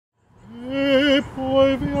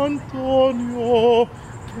Antonio,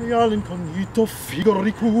 che all'incognito figo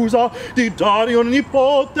ricusa di dare un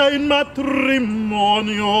nipote in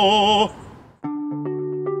matrimonio.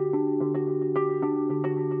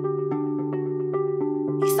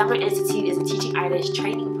 The Summer Institute is a teaching artist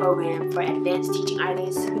training program for advanced teaching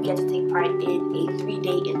artists who get to take part in a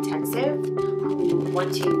 3-day intensive, who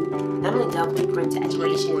want to not only delve deeper into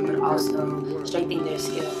education, but also strengthen their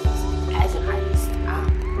skills as an artist,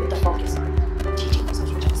 with a focus on teaching for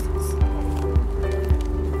social justice.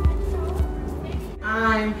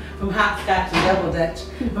 I'm from Hopscotch and Double Dutch,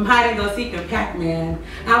 from Hide and Go Seek and Pac-Man.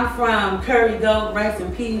 I'm from curry goat, rice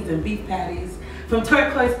and peas and beef patties. From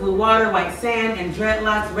turquoise blue water, white sand, and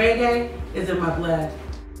dreadlocks, reggae is in my blood.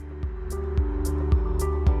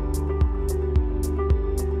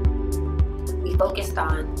 We focused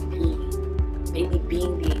on mainly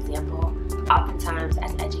being the example. Oftentimes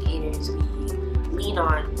as educators, we lean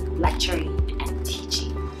on lecturing and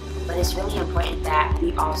teaching, but it's really important that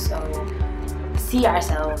we also see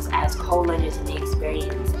ourselves as co-learners in the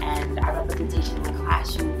experience, and our representation in the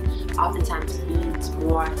classroom oftentimes means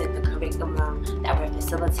more than the curriculum that we're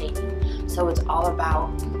facilitating. So it's all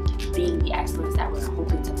about being the excellence that we're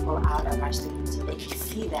hoping to pull out of our students so they can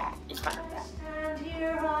see that in front of them. And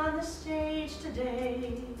here on the stage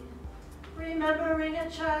today, remembering a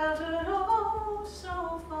childhood oh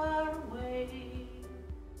so far away.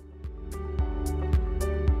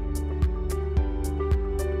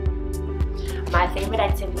 My favorite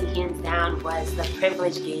activity, hands down, was the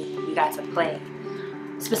privilege game we got to play.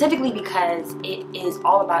 Specifically because it is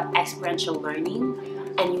all about experiential learning,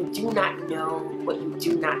 and you do not know what you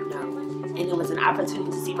do not know. And it was an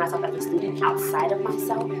opportunity to see myself as a student outside of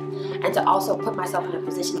myself, and to also put myself in a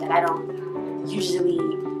position that I don't usually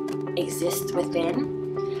exist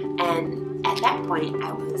within. And at that point,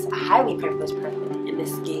 I was a highly privileged person in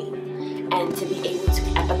this game. And to be able to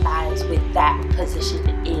empathize with that position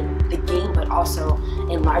in the game, but also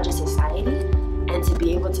in larger society, and to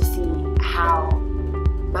be able to see how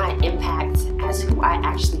my impact as who I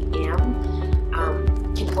actually am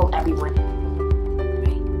can pull everyone in.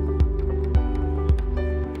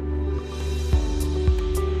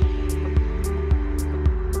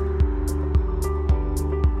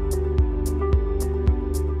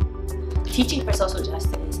 Teaching for social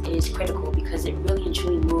justice is critical because it really and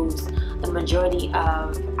truly moves the majority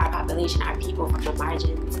of our population, our people, from the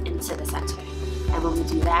margins into the center. And when we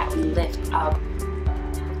do that, we lift up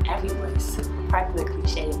every voice. Pardon the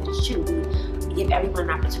cliche, but it's true. We give everyone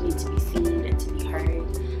an opportunity to be seen and to be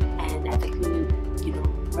heard. And at the Community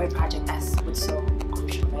Word Project, that's what's so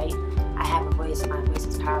crucial, right? I have a voice, my voice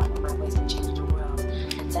is powerful, my voice can change the world.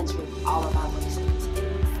 And centering all of our voices is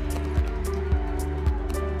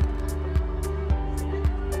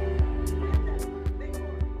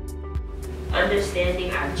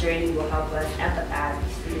understanding our journey will help us empathize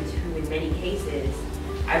with students who, in many cases,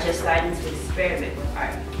 are just starting to experiment with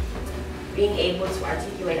art. Being able to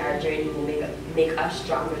articulate our journey will make us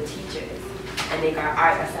stronger teachers and make our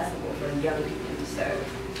art accessible for the young people we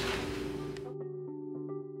serve.